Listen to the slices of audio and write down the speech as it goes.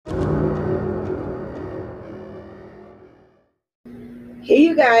Hey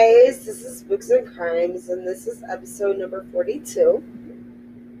you guys, this is Books and Crimes, and this is episode number 42.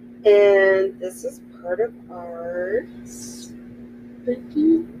 And this is part of our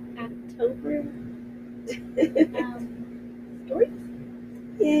spooky October stories.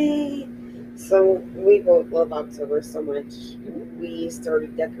 Yay! So we both love October so much. We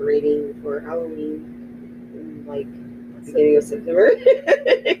started decorating for Halloween in beginning of September.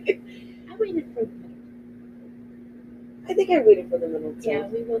 I waited for the middle. I think I waited for the middle too. Yeah,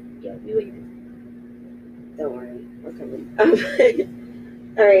 we waited. Don't worry, we're coming.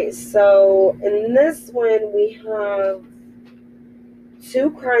 Alright, so in this one we have two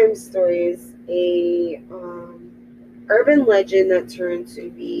crime stories, a urban legend that turned to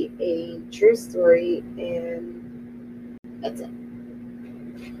be a true story, and that's it.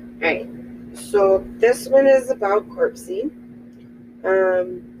 Alright, so this one is about Crospey.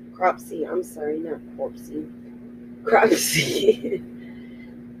 Crospey.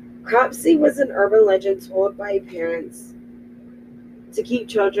 Crospey was an urban legend told by parents to keep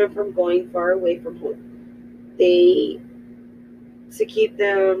children from going far away from home. To keep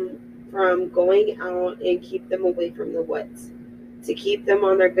them from going out and keep them away from the woods. To keep them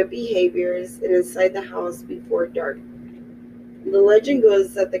on their good behaviors and inside the house before dark. The legend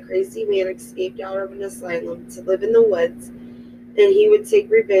goes that the crazy man escaped out of an asylum to live in the woods, and he would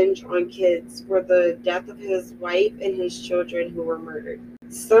take revenge on kids for the death of his wife and his children who were murdered.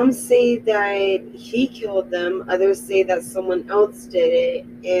 Some say that he killed them, others say that someone else did it,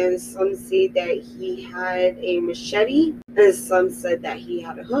 and some say that he had a machete, and some said that he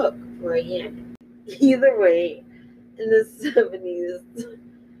had a hook for a hand. Either way, in the 70s,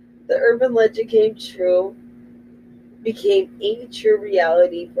 the urban legend became a true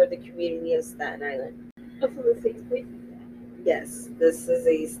reality for the community of Staten Island. Oh, so this takes place? Yes, this is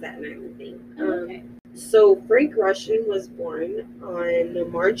a Staten Island thing. Okay. So Frank Rushan was born on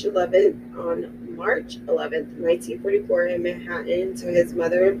March 11th, 1944 in Manhattan to his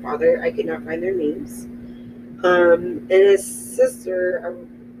mother and father. I could not find their names. And his sister,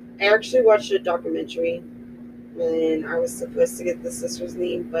 I actually watched a documentary when I was supposed to get the sister's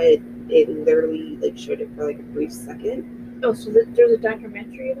name, but it literally showed it for a brief second. Oh, so there's a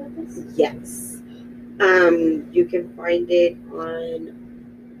documentary about this? Yes. You can find it on,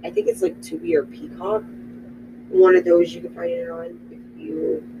 I think it's Tubi or Peacock. One of those you can find it on if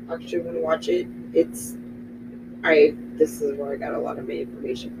you actually want to watch it. This is where I got a lot of my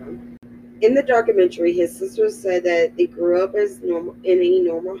information from. In the documentary, his sister said that they grew up in a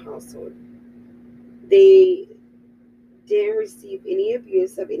normal household. They didn't receive any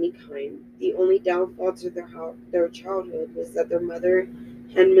abuse of any kind. The only downfall to their childhood was that their mother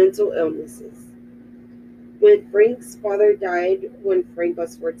had mental illnesses. When Frank's father died when Frank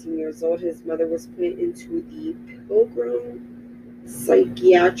was 14 years old, his mother was put into the Pilgrim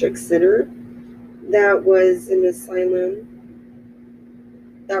Psychiatric Center. That was an asylum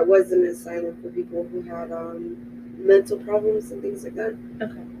for people who had mental problems and things like that.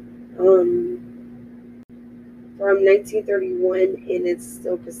 Okay. From 1931, and it's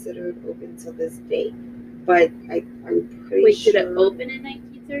still considered open to this day. But I'm pretty sure. Wait, did it open in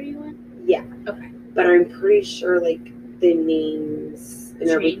 1931? Yeah. Okay. But I'm pretty sure the names and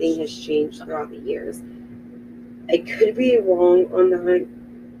everything has changed throughout the years. I could be wrong on that,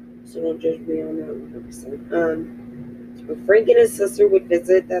 so don't judge me on that 100%. Frank and his sister would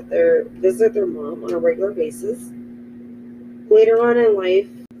visit their mom on a regular basis. Later on in life,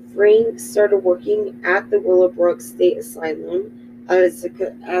 Frank started working at the Willowbrook State Asylum as a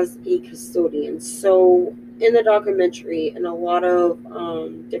custodian. So in the documentary and a lot of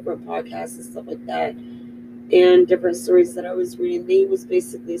different podcasts and stuff like that, and different stories that I was reading, they was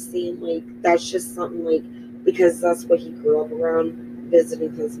basically saying that's just something because that's what he grew up around,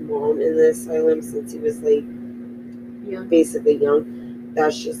 visiting his mom in the asylum since he was basically young.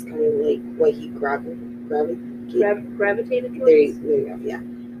 That's just kind of what he gravitated towards. There you go, yeah.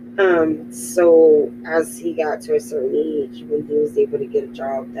 So as he got to a certain age, when he was able to get a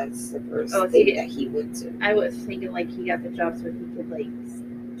job, that's the first thing that he went to. I was thinking he got the job so he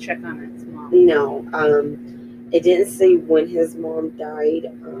could check on his mom. No, it didn't say when his mom died,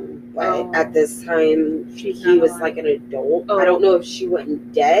 but at this time he was an adult. I don't know if she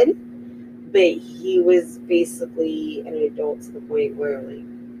went dead, but he was basically an adult to the point where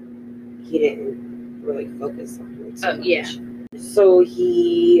he didn't really focus on her too much. Yeah. So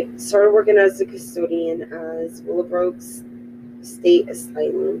he started working as a custodian as Willowbrook State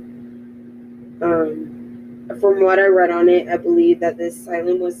Asylum. From what I read on it, I believe that this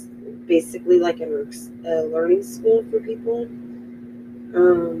asylum was basically a learning school for people,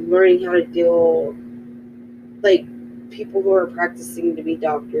 learning how to deal people who are practicing to be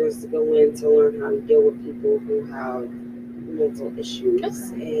doctors to go in to learn how to deal with people who have mental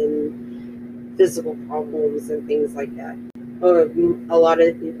issues and physical problems and things like that. A lot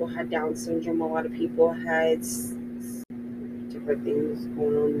of people had Down syndrome. A lot of people had different things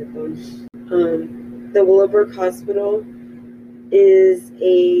going on with them. The Willowbrook Hospital is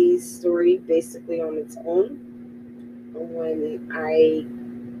a story basically on its own. When I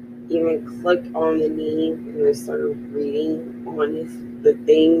even clicked on the name and I started reading on the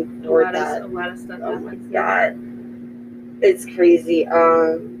thing for that, a lot of stuff. Oh my god, it's crazy.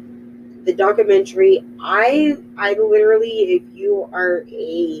 The documentary, I literally, if you are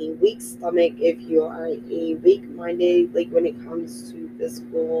a weak stomach, if you are a weak minded, like when it comes to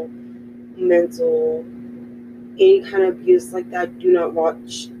physical, mental, any kind of abuse like that, do not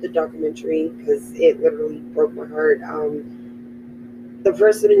watch the documentary because it literally broke my heart. The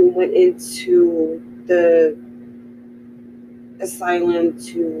person who went into the asylum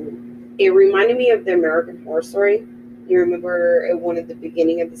it reminded me of the American Horror Story. You remember at one of the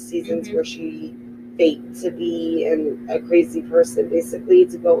beginning of the seasons where she faked to be a crazy person, basically,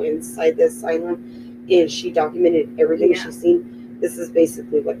 to go inside the asylum, and she documented everything she's seen. This is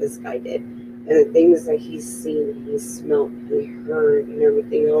basically what this guy did. And the things that he's seen, he smelled, he heard, and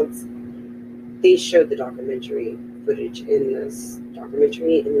everything else. They showed the documentary footage in this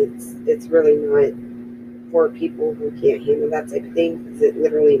documentary, and it's really not for people who can't handle that type of thing, because it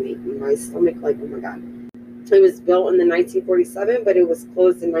literally made my stomach like, oh my god. It was built in the 1947, but it was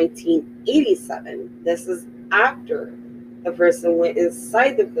closed in 1987. This is after the person went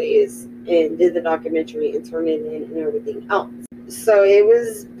inside the place and did the documentary and turned it in and everything else. So it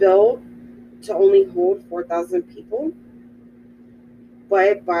was built to only hold 4,000 people.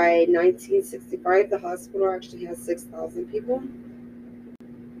 But by 1965, the hospital actually has 6,000 people.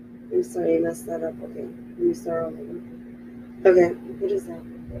 I'm sorry, I messed that up. Okay, let me start all over. Okay, what is that?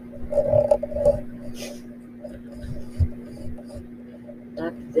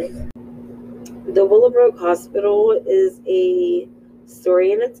 That's it. The Willowbrook Hospital is a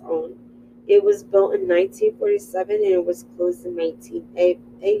story in its own. It was built in 1947 and it was closed in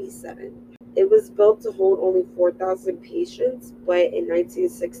 1987. It was built to hold only 4,000 patients, but in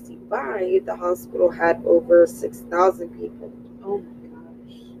 1965, the hospital had over 6,000 people. Oh my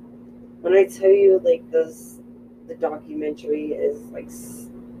gosh. When I tell you, like, the documentary is, like,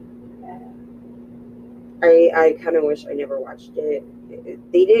 I kind of wish I never watched it.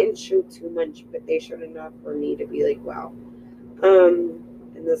 They didn't show too much, but they showed enough for me to be like, wow. And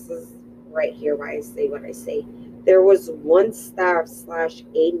this is right here why I say what I say. There was one staff /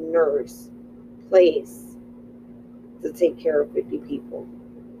 a nurse place to take care of 50 people.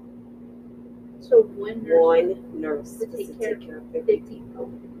 So one nurse to take care of 50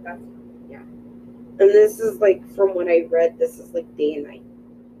 people. Yeah. And this is like, from what I read, this is like day and night.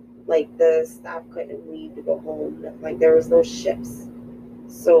 Like, the staff couldn't leave to go home. Like, there was no shifts.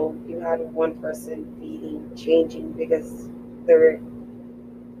 So you had one person feeding, changing, because they're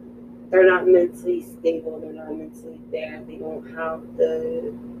not mentally stable. They're not mentally there. They don't have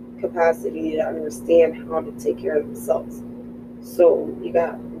the capacity to understand how to take care of themselves. So you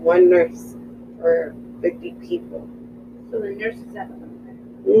got one nurse for 50 people. So the nurse is at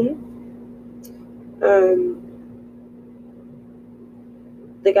the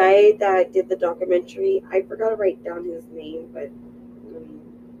The guy that did the documentary, I forgot to write down his name, but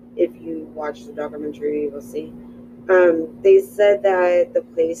if you watch the documentary, you will see. They said that the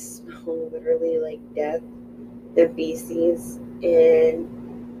place smelled literally like death and feces and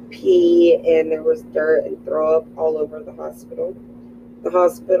pee, and there was dirt and throw up all over the hospital. The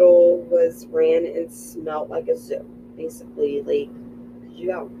hospital was ran and smelled like a zoo, basically. Like, you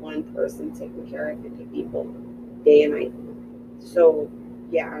got one person taking care of 50 people day and night. So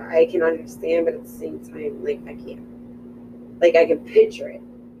yeah, I can understand, but at the same time, like, I can't. Like, I can picture it,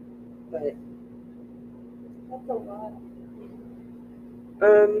 but that's a lot.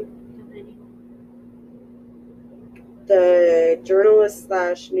 The journalist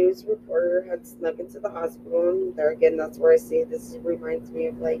 / news reporter had snuck into the hospital, and there again, that's where I say this reminds me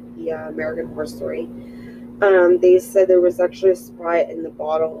of, like, the American Horror Story. They said there was actually a spot in the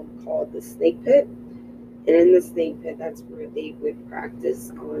bottle called the snake pit. And in the snake pit, that's where they would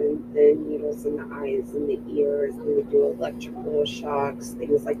practice on the needles in the eyes and the ears. They would do electrical shocks,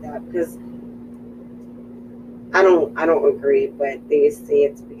 things like that. Because I don't agree, but they say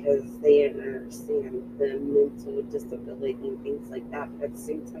it's because they didn't understand the mental disability and things like that. But at the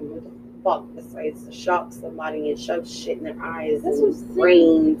same time, what the fuck, besides the shock somebody and shove shit in their eyes and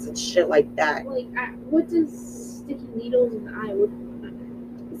brains and shit like that? Like, what does sticking needles in the eye?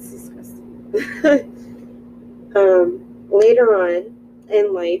 It's disgusting. Later on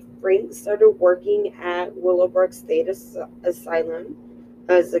in life, Frank started working at Willowbrook State Asylum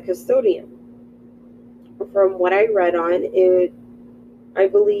as a custodian. From what I read on it, I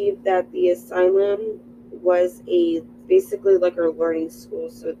believe that the asylum was a basically like a learning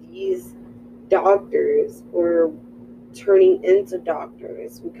school. So these doctors were turning into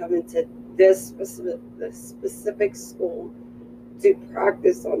doctors. We come into this specific school to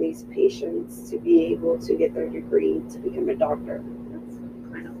practice on these patients to be able to get their degree to become a doctor. That's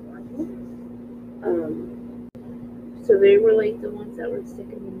kind of horrible. Um, So they were like the ones that were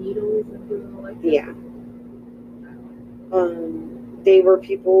sticking the needles and doing all that. yeah. They were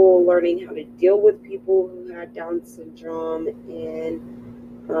people learning how to deal with people who had Down syndrome and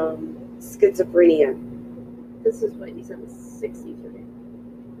schizophrenia. This is what you said was 60s, right?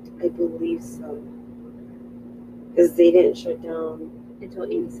 I believe so. Because they didn't shut down Until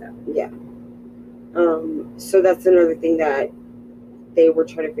 87. Yeah. So that's another thing that they were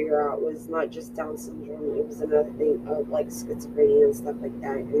trying to figure out was not just Down syndrome. It was another thing of like schizophrenia and stuff like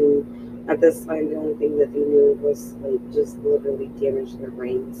that. And at this time, the only thing that they knew was like just literally damage their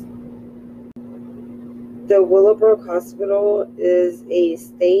brains. The Willowbrook Hospital is a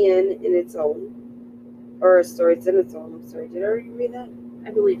stay-in its own. Or, sorry, it's in its own. I'm sorry, did I already read that?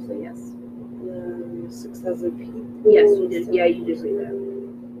 I believe so, yes. 6,000 people. Yes, you did. Yeah, you did read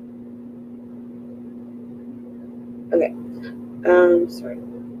that. Okay. Sorry.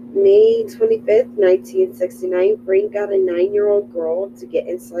 May 25th, 1969, Frank got a 9-year-old girl to get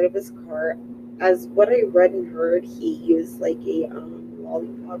inside of his car. As what I read and heard, he used like a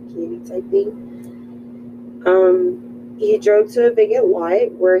lollipop candy type thing. He drove to a vacant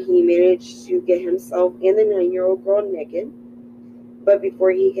lot where he managed to get himself and the 9-year-old girl naked. But before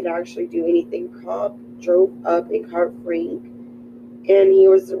he could actually do anything, cop drove up and caught Frank, and he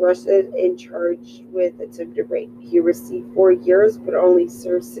was arrested and charged with attempted rape. He received 4 years, but only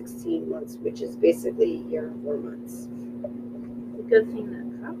served 16 months, which is basically a year and 4 months. It's a good thing that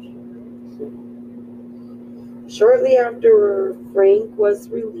cops were. Shortly after Frank was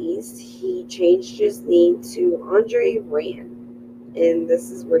released, he changed his name to Andre Rand, and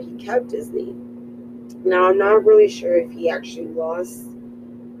this is where he kept his name. Now, I'm not really sure if he actually lost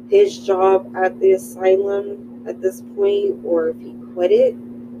his job at the asylum at this point or if he quit it,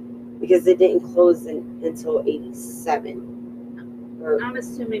 because it didn't close until 87. I'm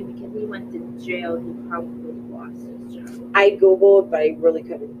assuming because he went to jail, he probably lost his job. I Googled, but I really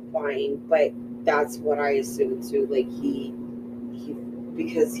couldn't find, but that's what I assumed too. Like he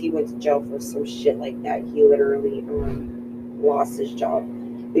because he went to jail for some shit like that, he literally lost his job.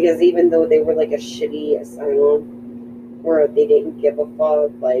 Because even though they were like a shitty asylum where they didn't give a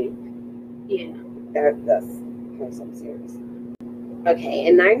fuck, like that's kind of something serious. Okay,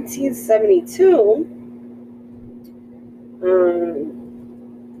 in 1972,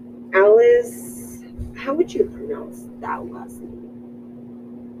 Alice, how would you pronounce that last name?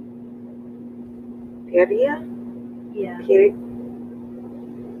 Peria? Yeah. Peria?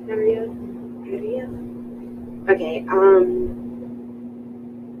 Peria? Okay,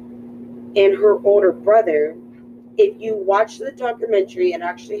 and her older brother, if you watch the documentary, it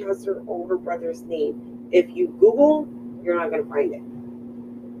actually has her older brother's name. If you Google, you're not going to find it.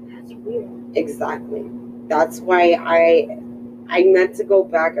 That's weird. Exactly. That's why I meant to go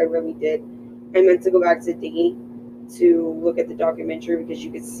back. I really did. I meant to go back today to look at the documentary because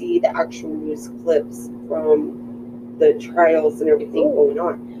you could see the actual news clips from the trials and everything going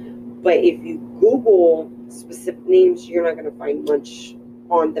on. But if you Google specific names, you're not going to find much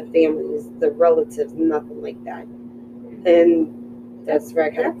on the families, the relatives, nothing like that. And that's where I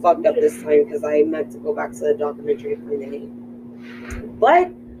kind of fucked up this time because I meant to go back to the documentary to find the name.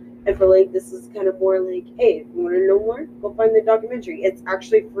 But I feel like this is kind of more like, hey, if you want to know more, go find the documentary. It's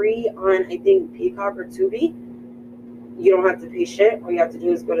actually free on, I think, Peacock or Tubi. You don't have to pay shit. All you have to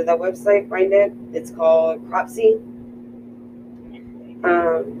do is go to that website, find it. It's called Crospey.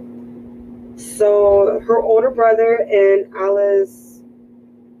 So her older brother and Alice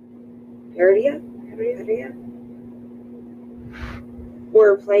Peria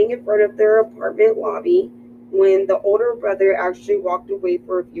were playing in front of their apartment lobby when the older brother actually walked away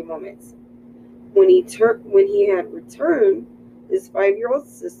for a few moments. When he had returned, his 5-year-old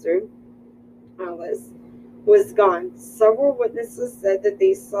sister, Alice, was gone. Several witnesses said that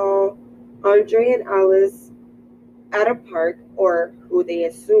they saw Andre and Alice at a park, or who they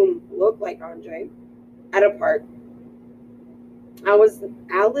assume looked like Andre, at a park.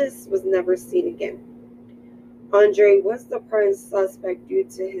 Alice was never seen again. Andre was the prime suspect due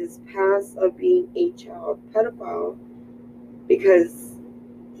to his past of being a child pedophile because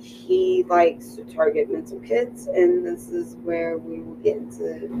he he likes to target mental kids, and this is where we will get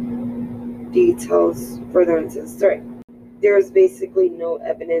into details further into the story. There is basically no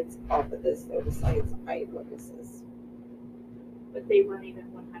evidence off of this, though, besides eyewitnesses. But they weren't even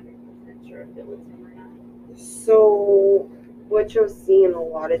 100% sure if it was him or not. So, what you'll see in a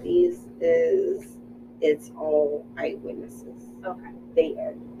lot of these is it's all eyewitnesses. Okay.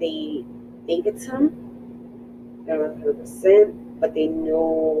 They think it's him. They're not 100%, but they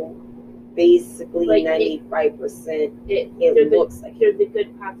know basically Like 95%. It looks like there's a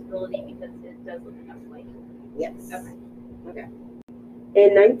good possibility because it does look enough like him. Yes. Okay.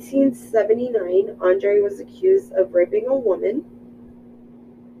 In 1979, Andre was accused of raping a woman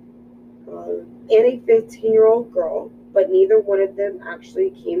and a 15-year-old girl, but neither one of them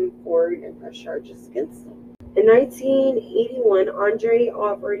actually came forward and pressed charges against them. In 1981, Andre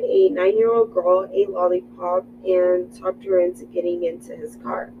offered a 9-year-old girl a lollipop and talked her into getting into his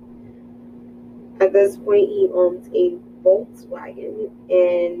car. At this point, he owned a Volkswagen,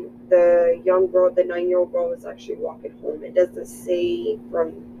 and the young girl, the 9-year-old girl, was actually walking home. It doesn't say,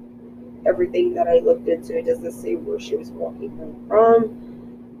 from everything that I looked into, it doesn't say where she was walking home from.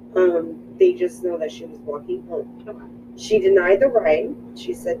 They just know that she was walking home. Okay. She denied the ride.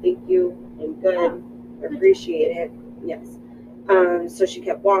 She said, "Thank you, I'm good. I appreciate it." Yes. So she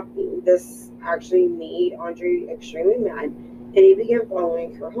kept walking. This actually made Andre extremely mad, and he began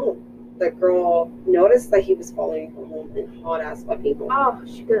following her home. The girl noticed that he was following her home and hot-ass fucking home. Oh,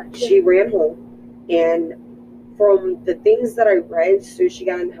 She ran home, and from the things that I read, so she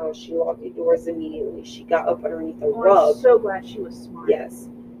got in the house, she locked the doors immediately. She got up underneath a rug. I'm so glad she was smart. Yes.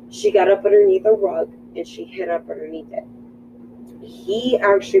 She got up underneath a rug, and she hid up underneath it. He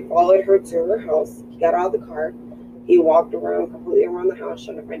actually followed her to her house. He got out of the car. He walked around, completely around the house,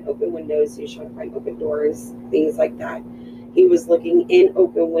 trying to find open windows. He was trying to find open doors, things like that. He was looking in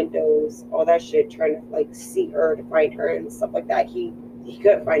open windows, all that shit, trying to like see her, to find her and stuff like that. He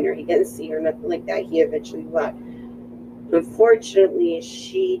couldn't find her. He couldn't see her, nothing like that. He eventually left. Unfortunately,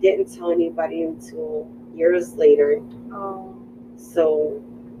 she didn't tell anybody until years later. Oh. So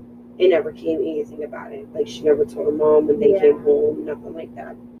it never came anything about it. Like, she never told her mom when they came home, nothing like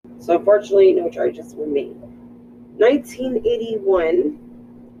that. So unfortunately, no charges were made. 1981,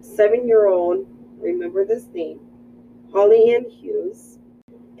 7-year-old, remember this name, Holly Ann Hughes,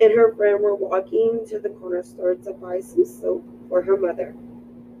 and her friend were walking to the corner store to buy some soap for her mother.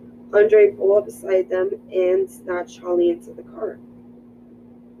 Andre pulled up beside them and snatched Holly into the car.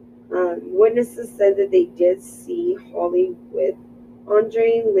 Witnesses said that they did see Holly with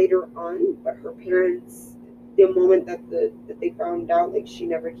Andre later on, but her parents, the moment that they found out, like, she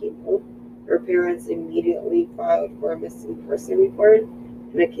never came home, her parents immediately filed for a missing person report,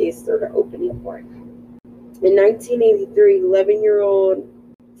 and a case started opening for it. In 1983, 11-year-old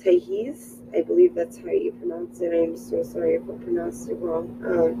Tahis, I believe that's how you pronounce it, I'm so sorry if I pronounced it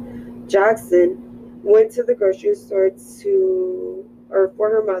wrong, Jackson went to the grocery store for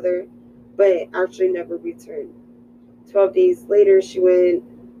her mother, but actually never returned. 12 days later,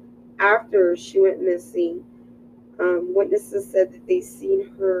 after she went missing, witnesses said that they seen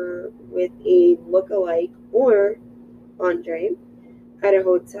her with a look-alike or Andre at a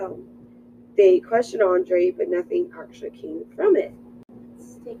hotel. They questioned Andre, but nothing actually came from it.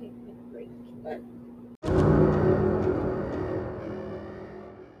 Let's take a quick break.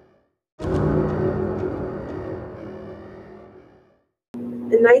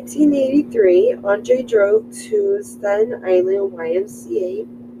 In 1983, Andre drove to Staten Island YMCA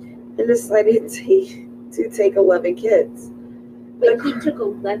and decided to take 11 kids. Wait, he took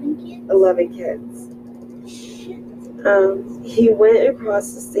 11 kids? 11 kids. Shit. He went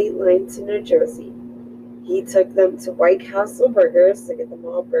across the state line to New Jersey. He took them to White Castle Burgers to get them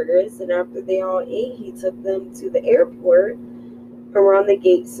all burgers, and after they all ate, he took them to the airport around the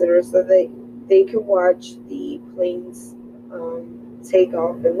gate center so that they could watch the planes take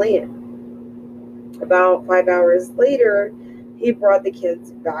off and land. About 5 hours later, he brought the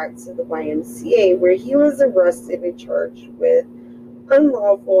kids back to the YMCA, where he was arrested and charged with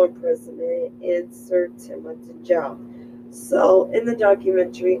unlawful imprisonment and served 10 months in jail. So in the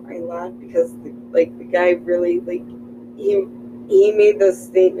documentary, I laughed because the guy really, like, he made this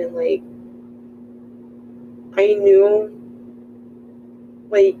statement, like, I knew,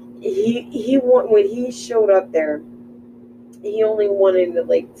 like, when he showed up there, he only wanted to,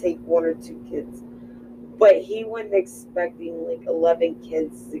 like, take 1 or 2 kids, but he wasn't expecting like 11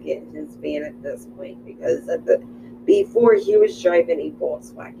 kids to get in his van at this point, because before he was driving a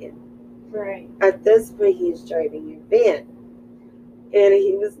Volkswagen. Right. At this point, he's driving a van. And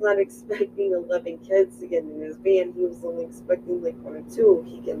he was not expecting 11 kids to get in his van. He was only expecting like 1 or 2.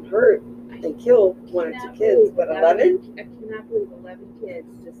 He can hurt and kill 1 or 2 kids, but 11? I cannot believe 11 kids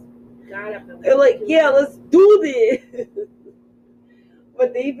just got up and They're like, yeah, let's do this.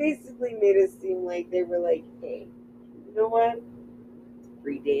 But they basically made it seem like they were like, hey, you know what?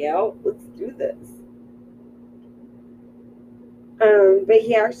 Free day out, let's do this. But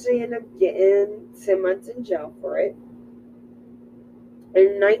he actually ended up getting 10 months in jail for it.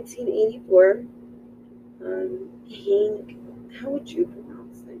 In 1984, Hank, how would you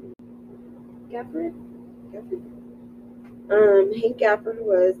pronounce it? Gafford? Hank Gafford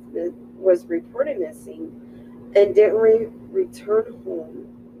was reported missing and didn't return home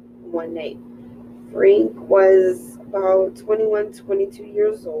one night. Frank was about 21, 22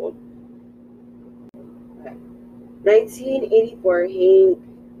 years old. 1984, Hank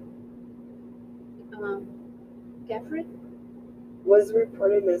Gafford was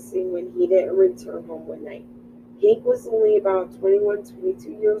reported missing when he didn't return home one night. Hank was only about 21,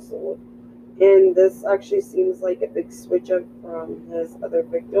 22 years old, and this actually seems like a big switch up from his other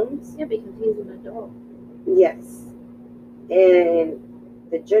victims. Yeah, because he's an adult. Yes. And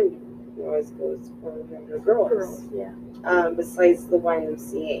the gender always goes for younger girls. Yeah. Besides the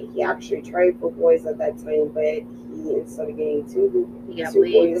YMCA. He actually tried for boys at that time, but he, instead of getting two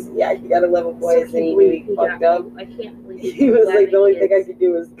boys, he got 11 boys, and he knew he fucked up. I can't believe he was like, the only thing I could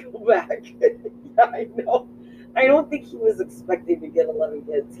do is go back. Yeah, I know. I don't think he was expecting to get 11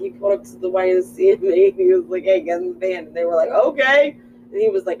 kids. He put up to the YMCA, and he was like, hey, get in the van. And they were like, okay. And he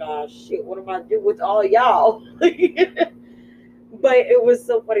was like, oh, shit, what am I doing with all y'all? But it was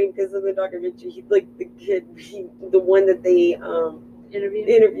so funny because in the documentary, he, like, the kid, the one that they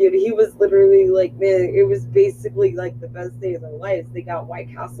interviewed, he was literally like, man, it was basically like the best day of their lives. They got White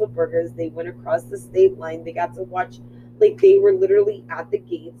Castle burgers. They went across the state line. They got to watch, like, they were literally at the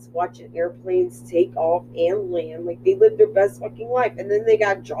gates watching airplanes take off and land. Like, they lived their best fucking life. And then they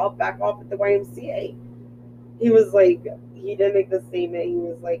got dropped back off at the YMCA. He was like, he didn't make the statement. He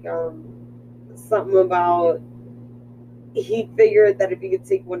was like, something about, he figured that if he could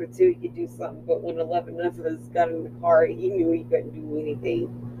take 1 or 2, he could do something. But when 11 of us got in the car, he knew he couldn't do anything.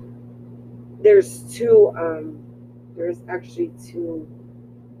 There's actually two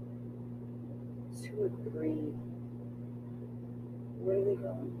or three, where are they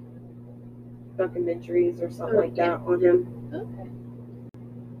going? Documentaries or something like that on him.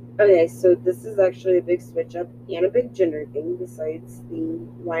 Okay, so this is actually a big switch up and a big gender thing besides the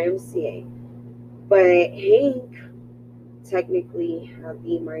YMCA. But Hank technically have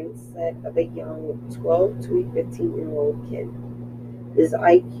the mindset of a young 12 to a 15-year-old kid. His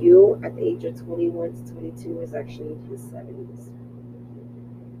IQ at the age of 21 to 22 is actually in his 70s.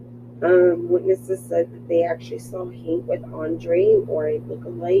 Witnesses said that they actually saw Hank with Andre or a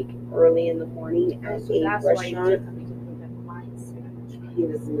look-alike early in the morning at a restaurant. He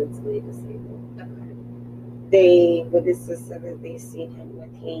was mentally disabled. Witnesses said that they seen him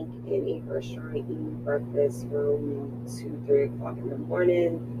with Hank in a restaurant eating breakfast from 2, 3 o'clock in the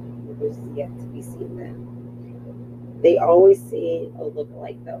morning. It was yet to be seen then. They always say a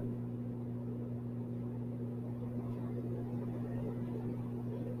look-alike though.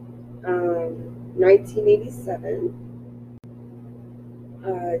 Um, 1987.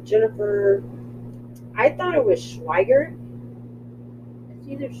 Jennifer, I thought it was Schweiger. It's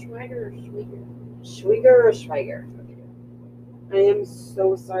either Schweiger or Schweiger. Schweiger or Schweiger. I am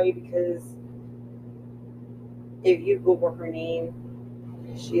so sorry because if you Google her name,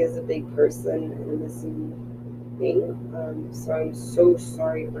 she is a big person and a missing thing. So I'm so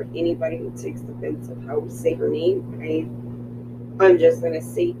sorry for anybody who takes offense of how we say her name. I'm just gonna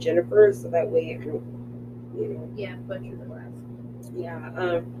say Jennifer so that way I don't, Yeah, butcher the last.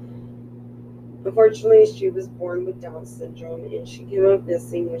 Yeah. Unfortunately, she was born with Down syndrome and she came up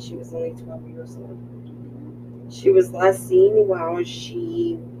missing when she was only 12 years old. She was last seen while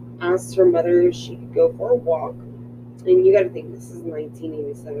she asked her mother if she could go for a walk. And you got to think, this is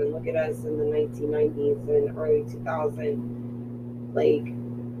 1987. Look at us in the 1990s and early 2000s. Like,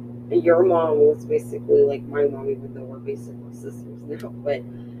 your mom was basically like my mom, even though we're basically sisters now. But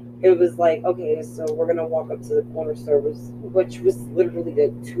it was like, okay, so we're going to walk up to the corner store, which was literally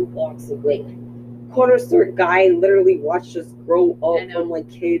like 2 blocks away. Corner store guy literally watched us grow up from like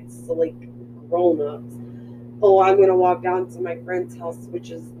kids to like grown-ups. Oh, I'm going to walk down to my friend's house, which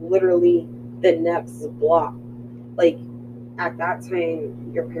is literally the next block. Like, at that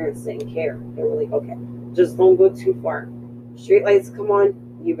time, your parents didn't care. They were like, okay, just don't go too far. Street lights come on,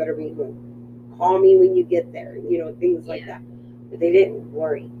 you better be home. Call me when you get there, things like that. But they didn't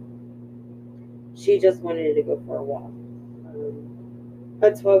worry. She just wanted to go for a walk.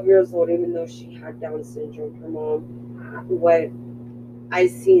 at 12 years old, even though she had Down syndrome, her mom, what I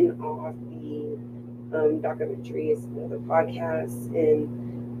seen off the documentaries, and other podcasts, and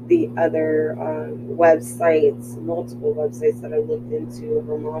the other websites, multiple websites that I looked into,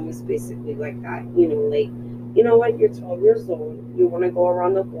 her mom was basically like that. Like, you know what, you're 12 years old, you want to go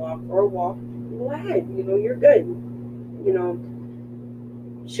around the block for a walk, go ahead, you're good.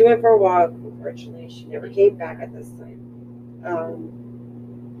 She went for a walk. Unfortunately, she never came back at this time.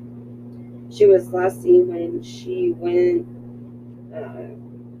 She was last seen when she went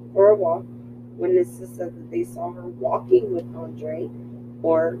for a walk. Witnesses said that they saw her walking with Andre,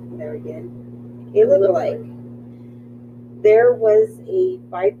 or there again, a lookalike. There was a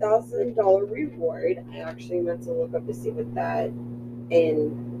 $5,000 reward. I actually meant to look up to see what that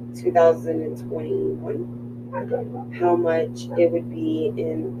in 2021, how much it would be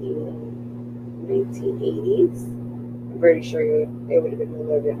in the 1980s. I'm pretty sure it would have been a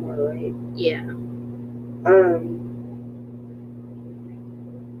little bit more, right? Yeah.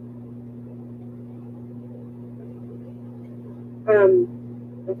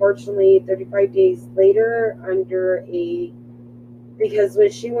 Unfortunately, 35 days later, because when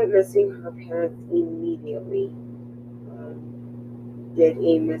she went missing, her parents immediately did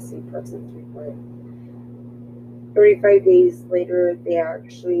a missing persons report. 35 days later, they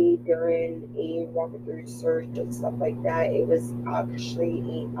actually, during a walkthrough search and stuff like that, it was actually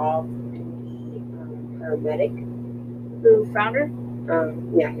an off-duty paramedic. Who found her?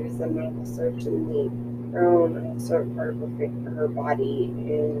 Yeah, he was a medical search, and they found a certain part of her body,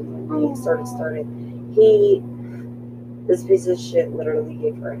 and when they started, this piece of shit literally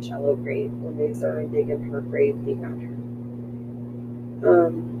gave her a shallow grave. When they started digging her grave, they found her.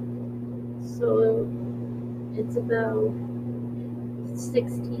 So it's about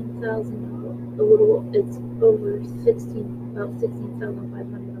 $16,000. A little. It's over about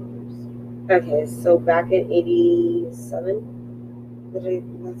 $16,500. Okay, so back in '87,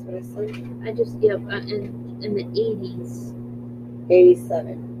 that's what I said. In the 80s.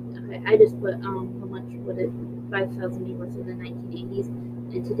 87. Okay, I just put how much would it 5,000 be worth in the 1980s,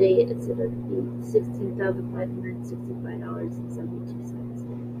 and today it's going to be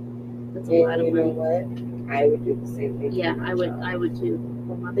 $16,565.72. That's a lot of money. You know what? I would do the same thing. Yeah, I would too.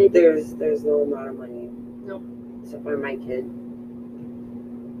 For my baby. There's no amount of money. Nope. Except for my kid.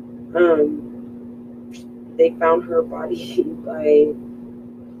 They found her body by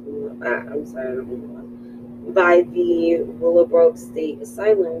by the Willowbrook State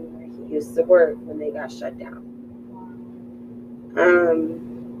Asylum where he used to work when they got shut down.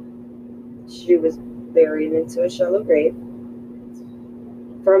 She was buried into a shallow grave.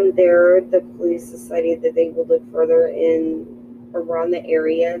 From there, the police decided that they would look further around the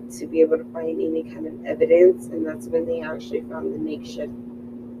area to be able to find any kind of evidence, and that's when they actually found the makeshift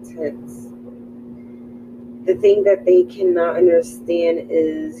tents. The thing that they cannot understand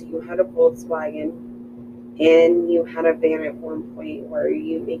is you had a Volkswagen and you had a van at one point where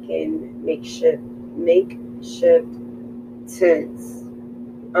you making makeshift tents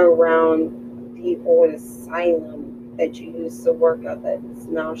around the old asylum that you used to work at that's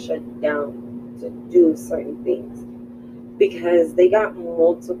now shut down to do certain things, because they got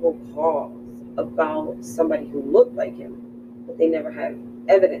multiple calls about somebody who looked like him, but they never had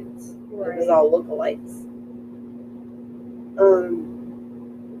evidence. Right. It was all lookalikes.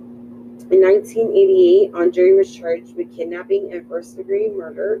 In 1988, Andre was charged with kidnapping and first-degree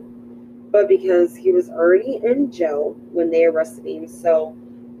murder, but because he was already in jail when they arrested him. So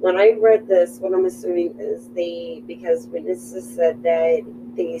when I read this, what I'm assuming is because witnesses said that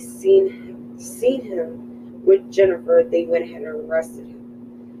they seen him with Jennifer, they went ahead and arrested him.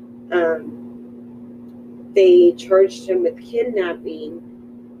 They charged him with kidnapping,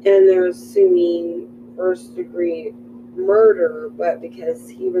 and they're assuming first-degree murder, but because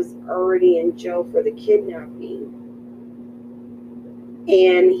he was already in jail for the kidnapping,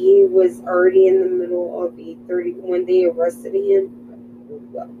 and he was already in the middle of when they arrested him,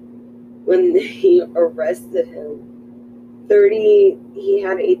 he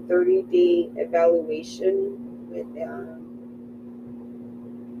had a 30-day evaluation with a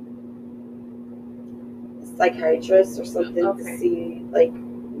psychiatrist or something to see like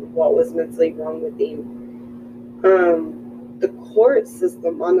what was mentally wrong with him. The court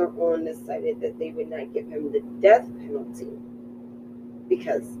system on their own decided that they would not give him the death penalty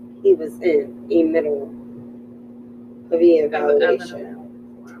because he was in a middle of the evaluation.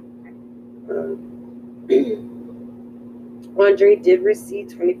 Andre did receive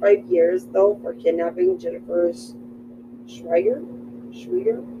 25 years though for kidnapping Jennifer Schreier.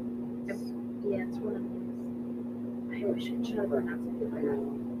 Yeah, it's one of them. I I wish I should have learned something like that.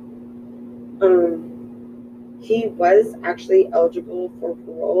 He was actually eligible for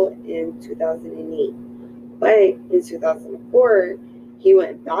parole in 2008, but in 2004, he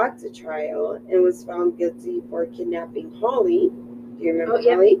went back to trial and was found guilty for kidnapping Holly. Do you remember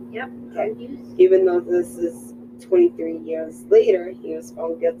Holly? Yep. Okay. Even though this is 23 years later, he was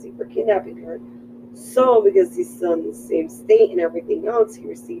found guilty for kidnapping her. So, because he's still in the same state and everything else, he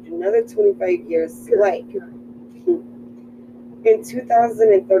received another 25 years slate. In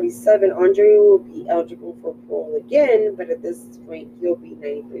 2037, Andre will be eligible for parole again, but at this point, he'll be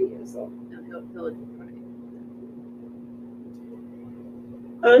 93 years old.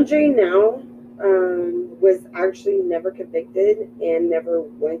 Andre now was actually never convicted and never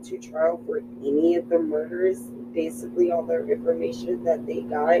went to trial for any of the murders. Basically, all the information that they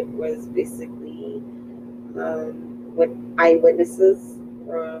got was basically what eyewitnesses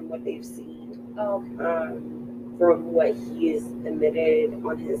from what they've seen. From what he's admitted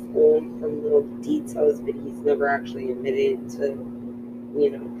on his own, from little details, but he's never actually admitted to,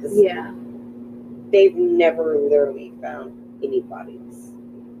 because they've never literally found any bodies.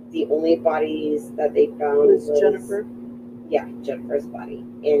 The only bodies that they found was Jennifer. Yeah, Jennifer's body,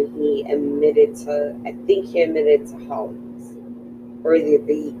 and he admitted to Holly's, or he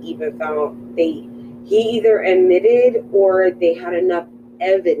either admitted or they had enough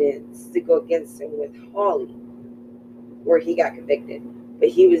evidence to go against him with Holly, where he got convicted, but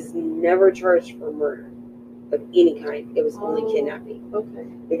he was never charged for murder of any kind. It was only kidnapping. Okay.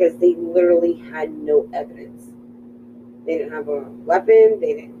 Because they literally had no evidence. They didn't have a weapon.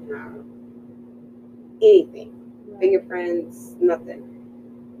 They didn't have anything. Right. Fingerprints, nothing.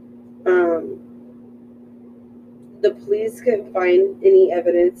 The police couldn't find any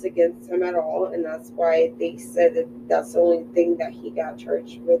evidence against him at all, and that's why they said that that's the only thing that he got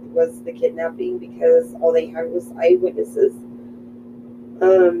charged with was the kidnapping, because all they had was eyewitnesses.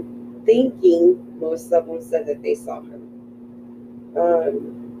 Thinking most of them said that they saw him.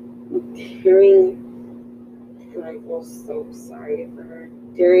 And I feel so sorry for her.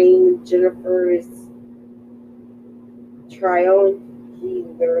 During Jennifer's trial, he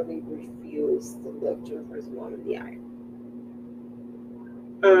literally refused to look Jennifer's mom in the eye.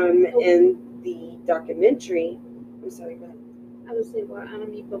 And the documentary, I'm sorry, go ahead. I would say, well, I don't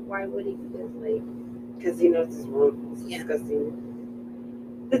mean, but why would he? Because he knows it's wrong. It's disgusting.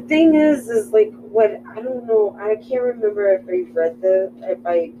 The thing is what, I don't know, I can't remember if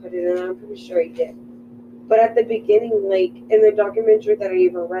I put it in, I'm pretty sure I did. But at the beginning, in the documentary that I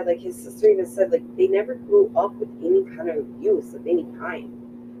even read, his sister even said, they never grew up with any kind of abuse of any kind.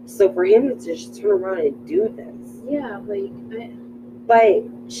 So for him to just turn around and do this. Yeah, But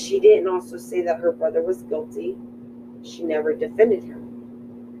she didn't also say that her brother was guilty. She never defended him.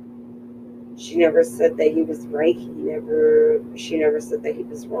 She never said that he was right. She never said that he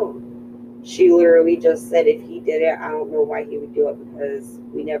was wrong. She literally just said if he did it, I don't know why he would do it, because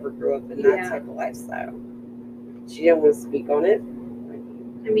we never grew up in that type of lifestyle. She didn't want to speak on it.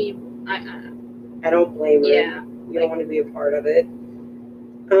 I mean, I don't blame her. Yeah. You don't want to be a part of it.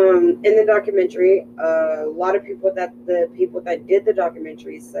 In the documentary, a lot of people that did the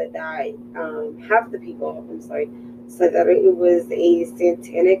documentary said that half the people, said that it was a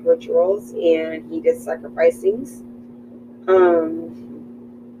satanic rituals and he did sacrificings.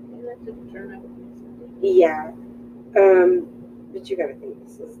 Yeah. But you gotta think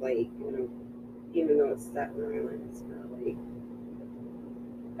this is even though it's Staten Island, it's not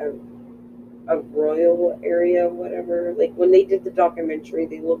a royal area, whatever. When they did the documentary,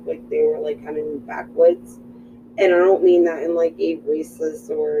 they looked like they were kind of in the backwoods. And I don't mean that in a racist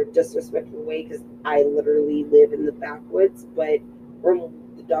or disrespectful way, because I literally live in the backwoods. But from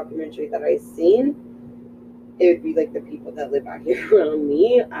the documentary that I've seen, it would be the people that live out here around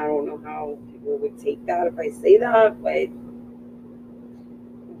me. I don't know how people would take that if I say that, but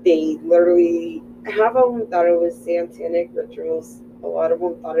they literally, half of them thought it was satanic rituals. A lot of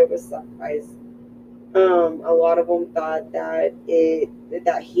them thought it was sacrifice. A lot of them thought that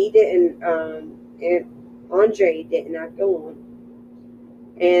he didn't, and Andre didn't act alone.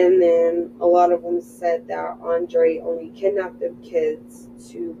 And then a lot of them said that Andre only kidnapped the kids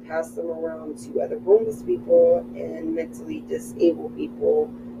to pass them around to other homeless people and mentally disabled people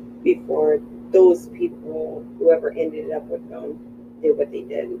before those people, whoever ended up with them, did what they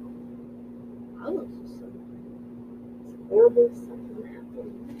did. Oh, horrible something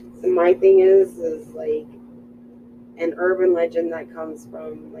happened. My thing is an urban legend that comes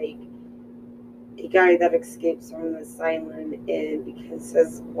from a guy that escapes from the asylum, and because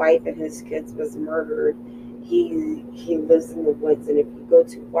his wife and his kids was murdered, he lives in the woods, and if you go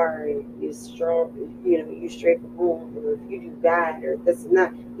too far, you stray from home, or if you do bad or this and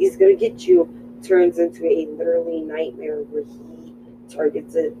that, he's gonna get you. Turns into a literally nightmare where he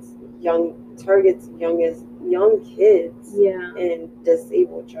targets young kids Yeah. and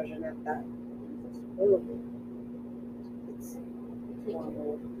disabled children at that. It's horrible. It's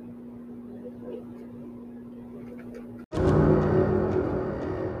horrible.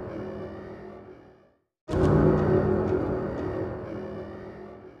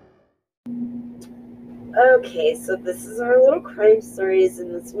 Okay, so this is our little crime stories,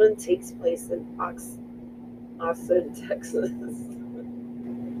 and this one takes place in Austin, Texas.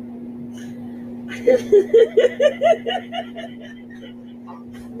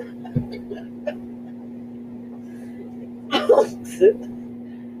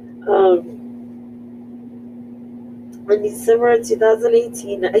 In December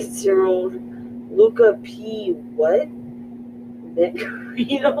 2018, 19-year-old Luca P. What?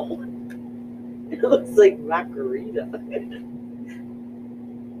 Macarino? It looks like Macarita.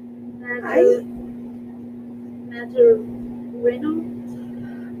 Macarino?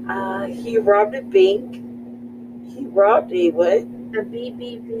 He robbed a bank. He robbed a what? A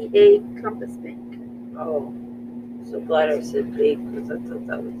BBVA Compass Bank. Oh, so glad I said bank because I thought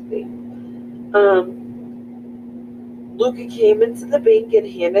that was bank. Luca came into the bank and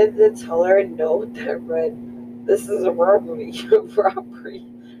handed the teller a note that read, "This is a robbery. Robbery.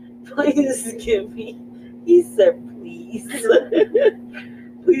 Please give me." He said, "Please,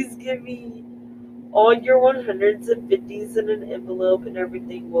 please give me all your 100s and 50s in an envelope, and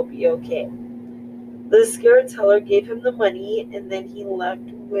everything will be okay." The scared teller gave him the money, and then he left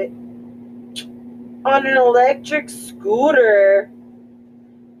on an electric scooter.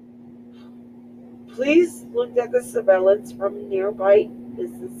 Police looked at the surveillance from nearby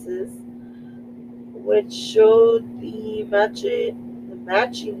businesses, which showed the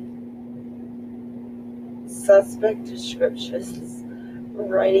matching suspect descriptions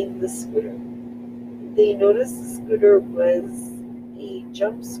riding the scooter. They noticed the scooter was a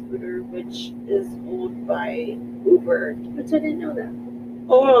jump scooter, which is owned by Uber. Which I didn't know that.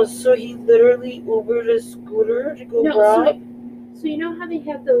 Oh, so he literally Ubered a scooter to go rob? So you know how they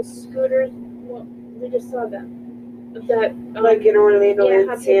have those scooters? Well, we just saw them. That like in Orlando and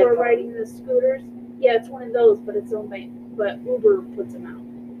how Tampa. people are riding the scooters. Yeah, it's one of those, but it's owned by. But Uber puts them out.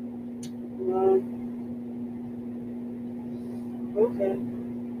 Okay.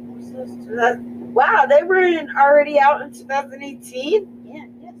 Wow, they were already out in 2018? Yeah,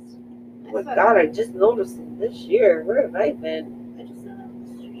 yes. Oh my God, I just noticed them this year. Where have I been? I just know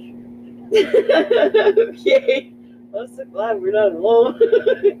Okay. I'm so glad we're not alone.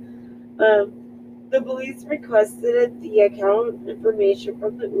 The police requested the account information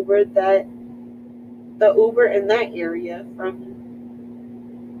from the Uber in that area and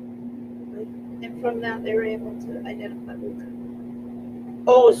from that they were able to identify Uber.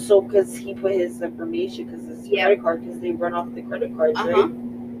 Oh, so because he put his information, because his credit card, because they run off the credit cards, right?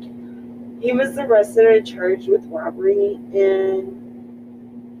 He was arrested and charged with robbery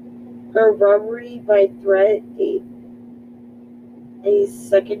by threat, a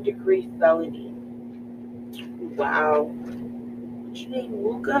second-degree felony. Wow. What's your name,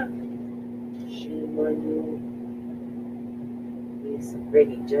 Luca? Shame on you. You're some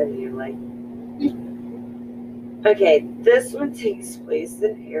pretty Jenny, you're like. Okay, this one takes place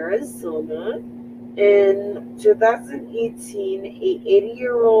in Arizona. In 2018, a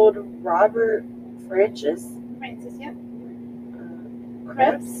 80-year-old Robert Francis, yep.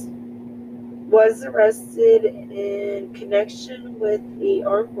 Krebs, was arrested in connection with the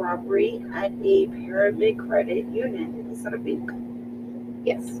armed robbery at a Pyramid Credit Union. Is that a bank?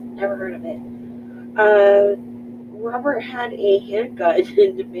 Yes. Never heard of it. Robert had a handgun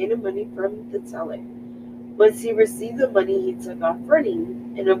and demanded money from the teller. Once he received the money, he took off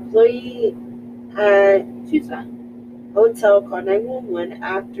running. An employee at Tucson hotel called 911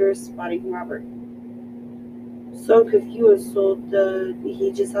 after spotting Robert. So confused, so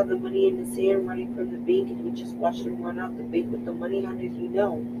he just had the money in his hand running from the bank, and he just watched him run out the bank with the money. How did he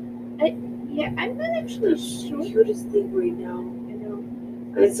know? I'm not actually sure. The cutest thing right now. I know.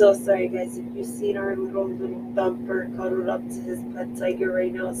 I'm so sorry, guys. If you've seen our little thumper cuddled up to his pet tiger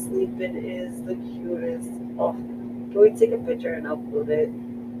right now, sleeping, is the cutest. Oh, can we take a picture and upload it?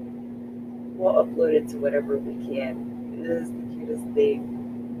 We'll upload it to whatever we can. It is the cutest thing.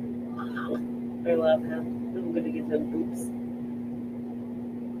 I love him. I'm gonna give him boops.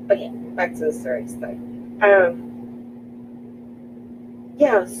 Okay, back to the story stuff.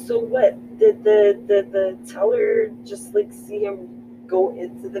 Yeah, so what? Did the teller just like see him go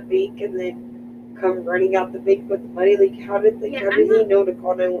into the bank and then come running out the bank with the money. Like, how did he know to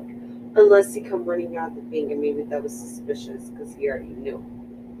call 911? Unless he come running out the bank, and maybe that was suspicious because he already knew.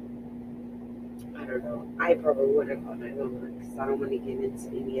 I don't know. I probably wouldn't have called 911 because I don't want to get into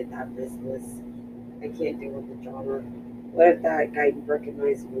any of that business. I can't deal with the drama. What if that guy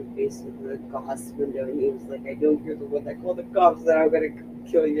recognized my face with the glass window and he was like, I know you're the one that called the cops that I'm going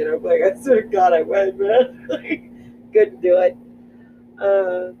to kill you. And I'm like, I swear to God, I went, man. Like, couldn't do it.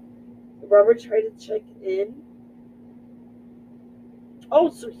 Robert tried to check in. Oh,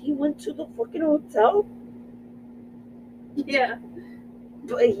 so he went to the fucking hotel? Yeah.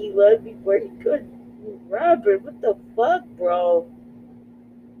 But he left before he could. Robert, what the fuck, bro?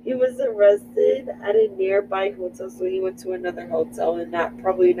 He was arrested at a nearby hotel, so he went to another hotel and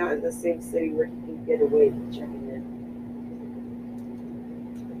probably not in the same city where he can get away with checking in.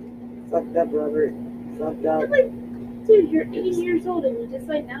 Fucked up, Robert. Fucked up. Like, dude, you're 80 years old and you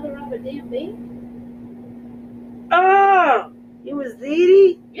decide now to rob a damn bank? Oh! He was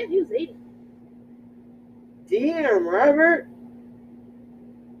 80? Yeah, he was 80. Damn, Robert.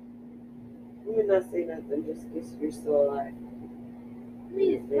 Let me not say nothing just in case you're still alive. I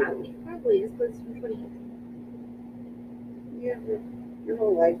mean, it probably is, but it's from 20 years. Yeah, but your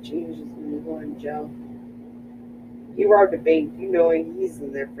whole life changes when you go in jail. You robbed a bank, you know, and he's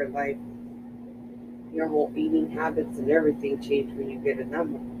in there for life. Your whole eating habits and everything change when you get in that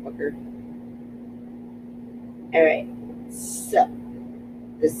motherfucker. Alright, so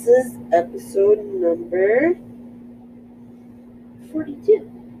this is episode number 42.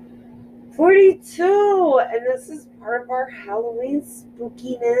 42, and this is part of our Halloween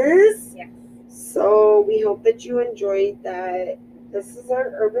spookiness. Yes. So we hope that you enjoyed that. This is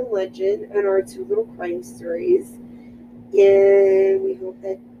our urban legend and our 2 little crime stories, and we hope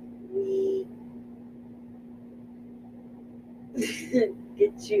that we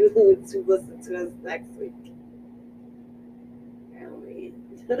get you to listen to us next week. Halloween.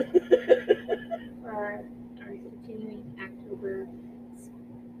 For our continuing October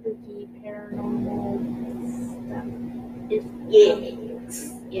spooky paranormal stuff.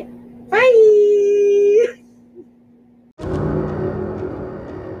 Yes. Yeah.